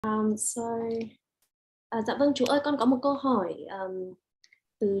Dạ vâng chú ơi, con có một câu hỏi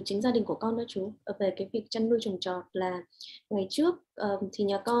từ chính gia đình của con đó chú, về cái việc chăn nuôi trồng trọt. Là ngày trước thì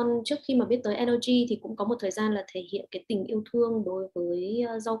nhà con trước khi mà biết tới NLG thì cũng có một thời gian là thể hiện cái tình yêu thương đối với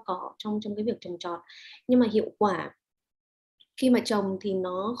rau cỏ trong trong cái việc trồng trọt, nhưng mà hiệu quả khi mà trồng thì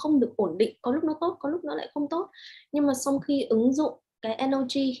nó không được ổn định, có lúc nó tốt có lúc nó lại không tốt. Nhưng mà sau khi ứng dụng cái NLG,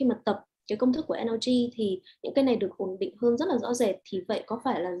 khi mà tập cái công thức của NLG thì những cái này được ổn định hơn rất là rõ rệt. Thì vậy có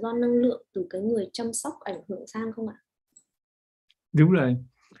phải là do năng lượng từ cái người chăm sóc ảnh hưởng sang không ạ? Đúng rồi.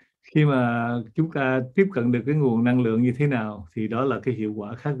 Khi mà chúng ta tiếp cận được cái nguồn năng lượng như thế nào thì đó là cái hiệu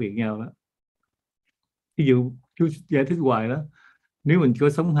quả khác biệt nhau đó. Ví dụ chú giải thích hoài đó, nếu mình có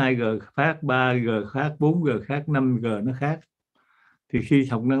sóng 2G khác, 3G khác, 4G khác, 5G nó khác, thì khi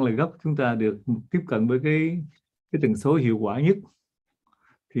học năng lượng gốc chúng ta được tiếp cận với cái tần số hiệu quả nhất,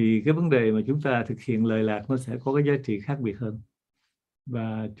 thì cái vấn đề mà chúng ta thực hiện lời lạc nó sẽ có cái giá trị khác biệt hơn.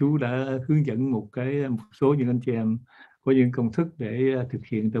 Và chú đã hướng dẫn một số những anh chị em có những công thức để thực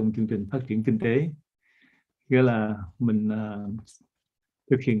hiện trong chương trình phát triển kinh tế. Nghĩa là mình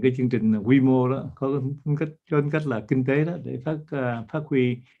thực hiện cái chương trình quy mô đó, có cách là kinh tế đó, để phát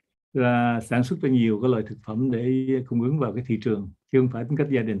huy ra sản xuất ra nhiều cái loại thực phẩm để cung ứng vào cái thị trường, chứ không phải tính cách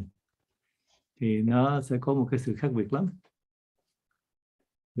gia đình. Thì nó sẽ có một cái sự khác biệt lắm.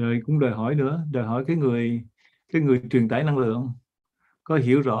 Rồi cũng đòi hỏi nữa, đòi hỏi cái người truyền tải năng lượng có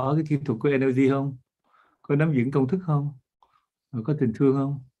hiểu rõ cái kỹ thuật của energy không, có nắm vững công thức không, rồi có tình thương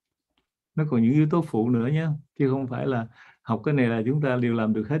không. Nó còn những yếu tố phụ nữa nhé, chứ không phải là học cái này là chúng ta đều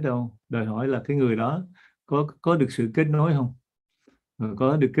làm được hết đâu. Đòi hỏi là cái người đó có được sự kết nối không, rồi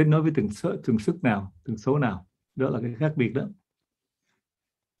có được kết nối với tần suất nào, tần số nào. Đó là cái khác biệt đó.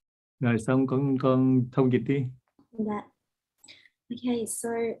 Rồi xong con thông dịch đi. Dạ. Okay, so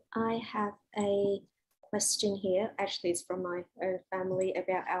I have a question here. Actually, it's from my own family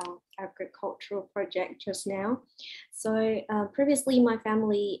about our agricultural project just now. So previously, my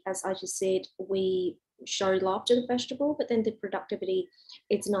family, as I just said, we show love to the vegetable, but then the productivity,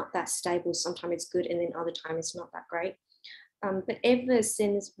 it's not that stable. Sometimes it's good, and then other times it's not that great. But ever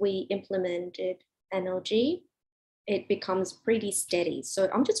since we implemented NLG, it becomes pretty steady. So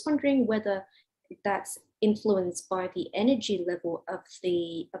I'm just wondering whether that's influenced by the energy level of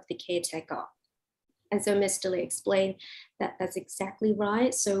the caretaker. And so Mr. Lee explained that that's exactly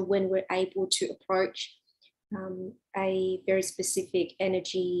right. So when we're able to approach a very specific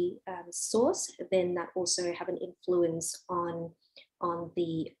energy source, then that also have an influence on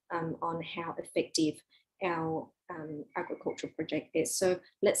how effective our agricultural project is. So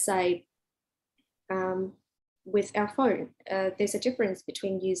let's say with our phone, there's a difference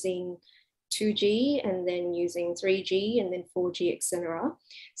between using 2G and then using 3G and then 4G, etc.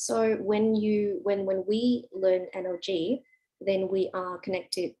 So when we learn NLG, then we are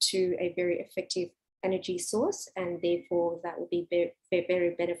connected to a very effective energy source, and therefore that will be very,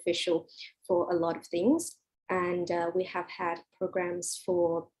 very beneficial for a lot of things. And we have had programs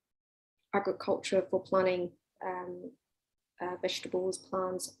for agriculture, for planting vegetables,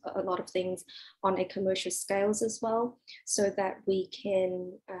 plants, a lot of things on a commercial scales as well, so that we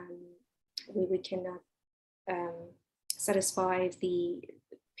can satisfy the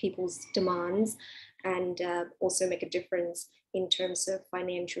people's demands, and also make a difference in terms of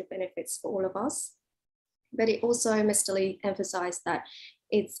financial benefits for all of us. But it also, Mr. Lee emphasized that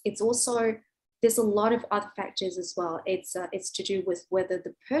it's also, there's a lot of other factors as well. It's to do with whether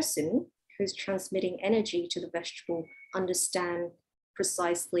the person who's transmitting energy to the vegetable understand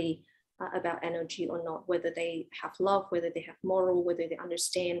precisely about energy or not, whether they have love, whether they have moral, whether they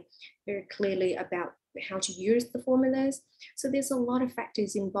understand very clearly about how to use the formulas. So there's a lot of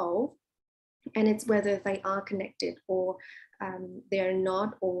factors involved, and it's whether they are connected or they're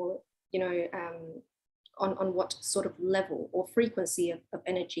not, or on what sort of level or frequency of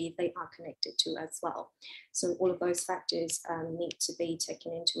energy they are connected to as well. So all of those factors need to be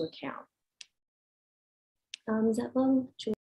taken into account. Dạ vâng, chú